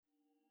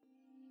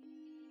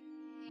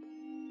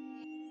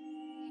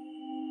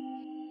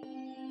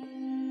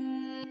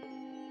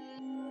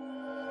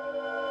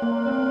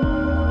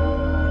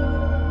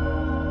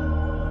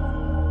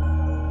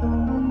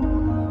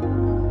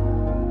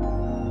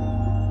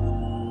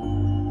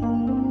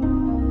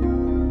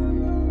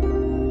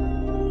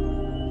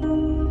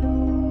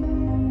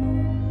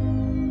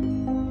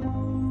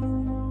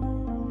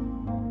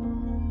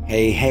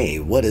Hey,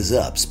 what is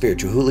up,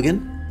 spiritual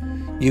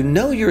hooligan? You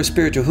know you're a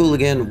spiritual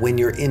hooligan when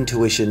your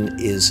intuition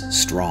is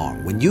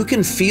strong, when you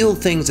can feel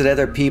things that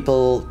other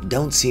people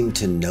don't seem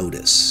to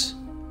notice,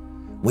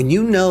 when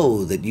you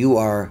know that you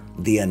are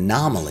the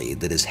anomaly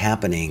that is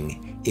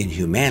happening in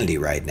humanity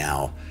right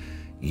now.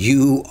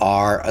 You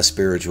are a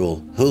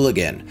spiritual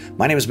hooligan.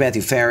 My name is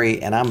Matthew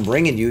Ferry, and I'm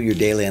bringing you your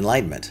daily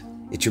enlightenment.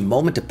 It's your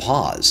moment to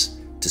pause,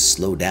 to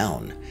slow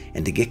down,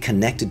 and to get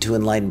connected to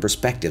enlightened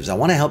perspectives. I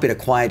want to help you to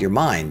quiet your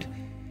mind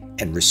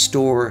and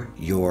restore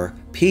your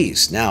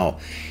peace. Now,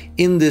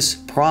 in this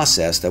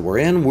process that we're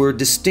in, we're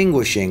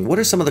distinguishing what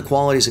are some of the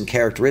qualities and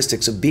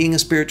characteristics of being a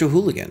spiritual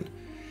hooligan.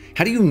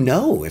 How do you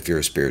know if you're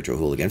a spiritual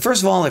hooligan?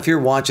 First of all, if you're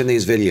watching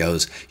these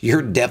videos,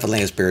 you're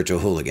definitely a spiritual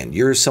hooligan.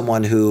 You're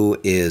someone who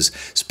is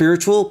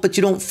spiritual, but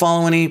you don't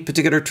follow any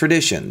particular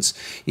traditions.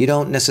 You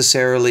don't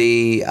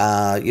necessarily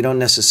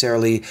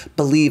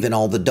believe in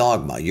all the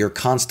dogma. You're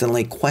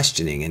constantly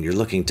questioning, and you're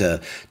looking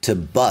to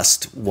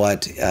bust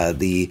what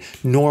the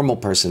normal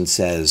person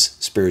says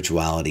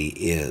spirituality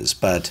is.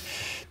 But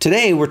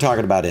today we're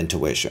talking about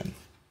intuition.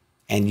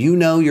 And you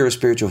know you're a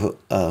spiritual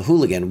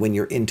hooligan when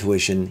your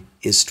intuition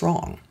is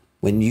strong,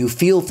 when you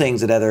feel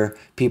things that other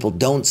people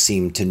don't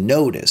seem to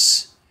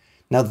notice.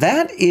 Now,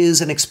 that is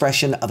an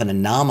expression of an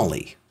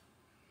anomaly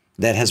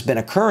that has been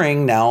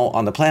occurring now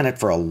on the planet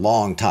for a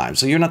long time.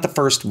 So you're not the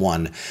first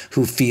one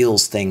who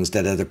feels things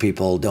that other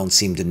people don't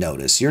seem to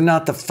notice. You're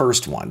not the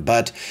first one,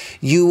 but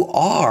you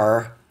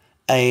are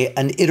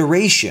an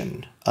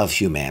iteration of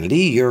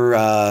humanity. You're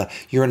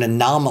an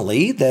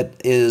anomaly that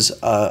is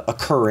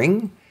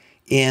occurring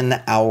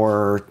in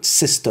our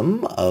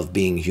system of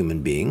being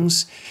human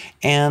beings.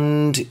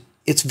 And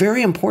it's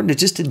very important to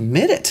just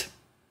admit it.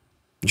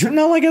 You're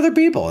not like other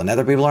people, and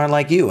other people aren't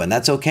like you, and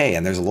that's okay.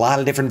 And there's a lot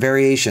of different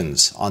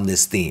variations on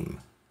this theme.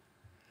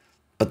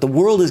 But the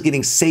world is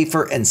getting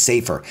safer and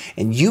safer,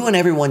 and you and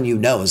everyone you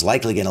know is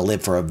likely going to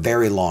live for a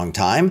very long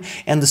time.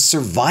 And the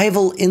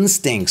survival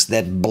instincts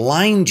that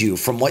blind you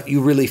from what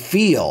you really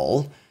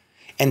feel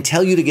and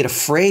tell you to get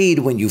afraid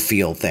when you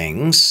feel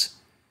things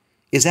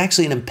is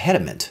actually an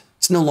impediment.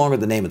 It's no longer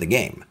the name of the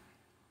game.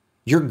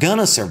 You're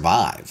gonna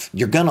survive.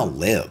 You're gonna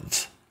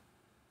live.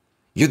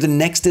 You're the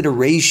next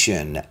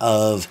iteration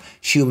of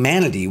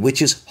humanity, which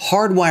is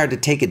hardwired to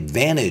take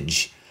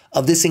advantage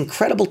of this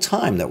incredible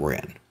time that we're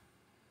in.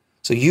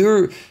 So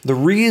you're the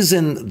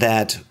reason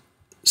that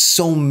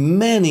so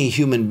many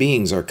human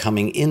beings are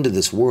coming into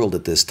this world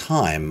at this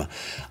time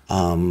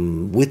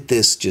with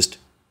this just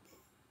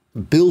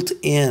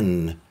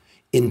built-in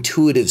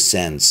intuitive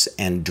sense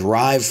and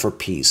drive for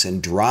peace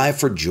and drive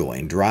for joy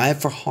and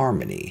drive for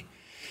harmony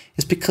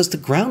is because the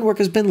groundwork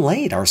has been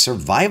laid. Our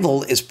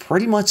survival is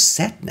pretty much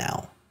set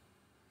now.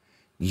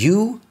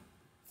 You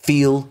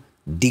feel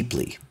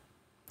deeply.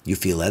 You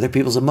feel other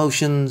people's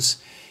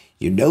emotions.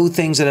 You know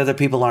things that other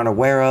people aren't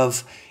aware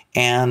of.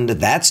 And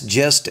that's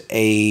just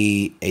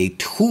a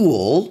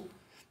tool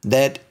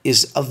that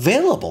is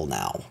available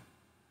now.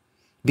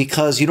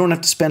 Because you don't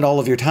have to spend all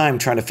of your time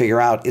trying to figure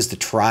out, is the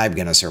tribe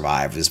going to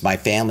survive? Is my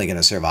family going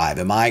to survive?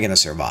 Am I going to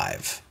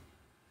survive?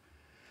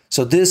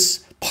 So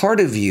this part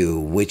of you,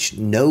 which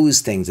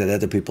knows things that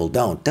other people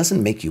don't,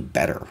 doesn't make you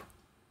better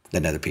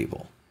than other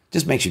people. It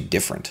just makes you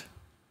different.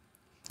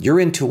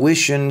 Your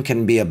intuition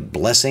can be a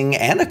blessing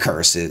and a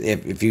curse.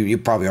 If you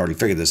probably already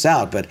figured this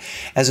out. But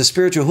as a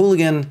spiritual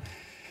hooligan,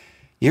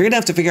 you're going to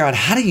have to figure out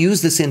how to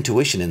use this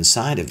intuition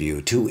inside of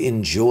you to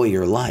enjoy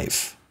your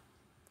life.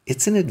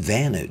 It's an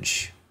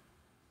advantage.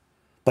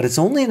 But it's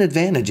only an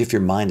advantage if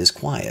your mind is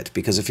quiet,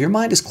 because if your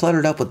mind is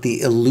cluttered up with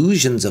the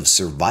illusions of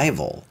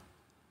survival,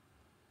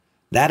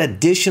 that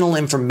additional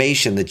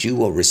information that you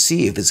will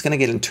receive is going to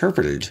get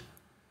interpreted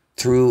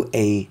through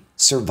a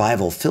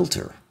survival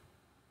filter.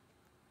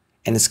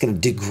 And it's going to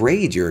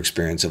degrade your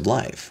experience of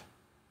life,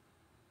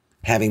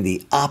 having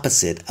the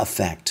opposite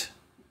effect.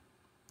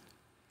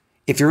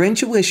 If your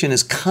intuition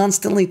is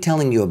constantly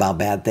telling you about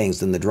bad things,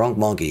 then the drunk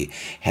monkey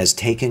has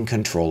taken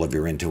control of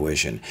your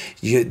intuition.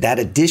 That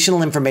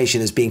additional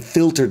information is being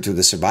filtered through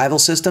the survival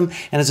system.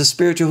 And as a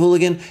spiritual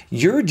hooligan,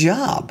 your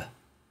job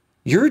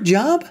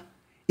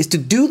is to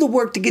do the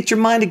work to get your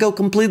mind to go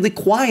completely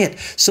quiet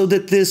so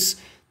that this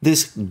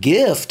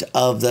gift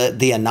of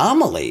the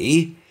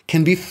anomaly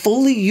can be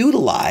fully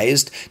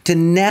utilized to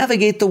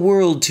navigate the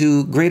world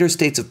to greater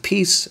states of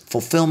peace,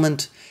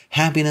 fulfillment,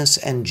 happiness,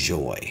 and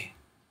joy.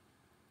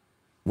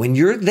 When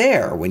you're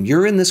there, when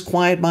you're in this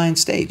quiet mind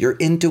state, your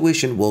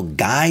intuition will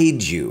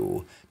guide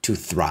you to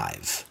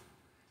thrive,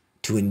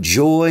 to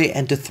enjoy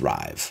and to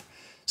thrive.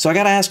 So I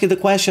got to ask you the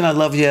question. I'd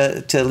love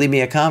you to leave me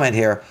a comment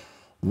here.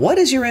 What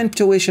has your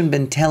intuition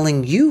been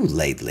telling you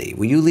lately?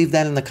 Will you leave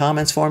that in the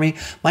comments for me?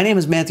 My name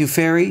is Matthew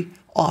Ferry,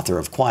 author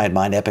of Quiet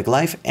Mind, Epic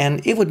Life,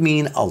 and it would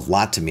mean a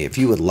lot to me if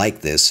you would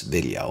like this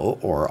video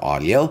or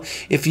audio,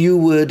 if you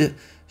would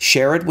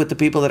Share it with the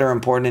people that are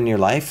important in your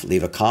life.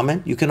 Leave a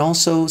comment. You can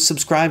also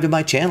subscribe to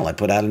my channel. I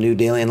put out a new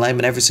Daily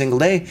Enlightenment every single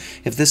day.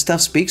 If this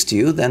stuff speaks to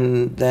you,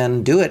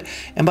 then do it.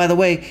 And by the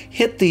way,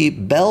 hit the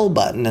bell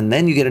button and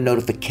then you get a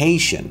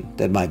notification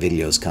that my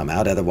videos come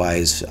out.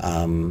 Otherwise,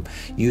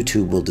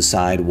 YouTube will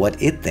decide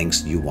what it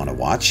thinks you want to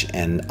watch,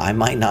 and I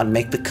might not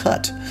make the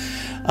cut.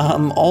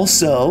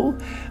 Also,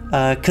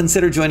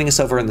 consider joining us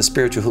over in the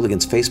Spiritual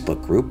Hooligans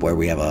Facebook group, where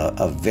we have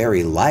a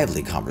very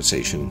lively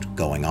conversation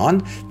going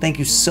on. Thank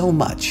you so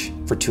much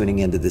for tuning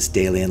into this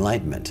Daily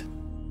Enlightenment.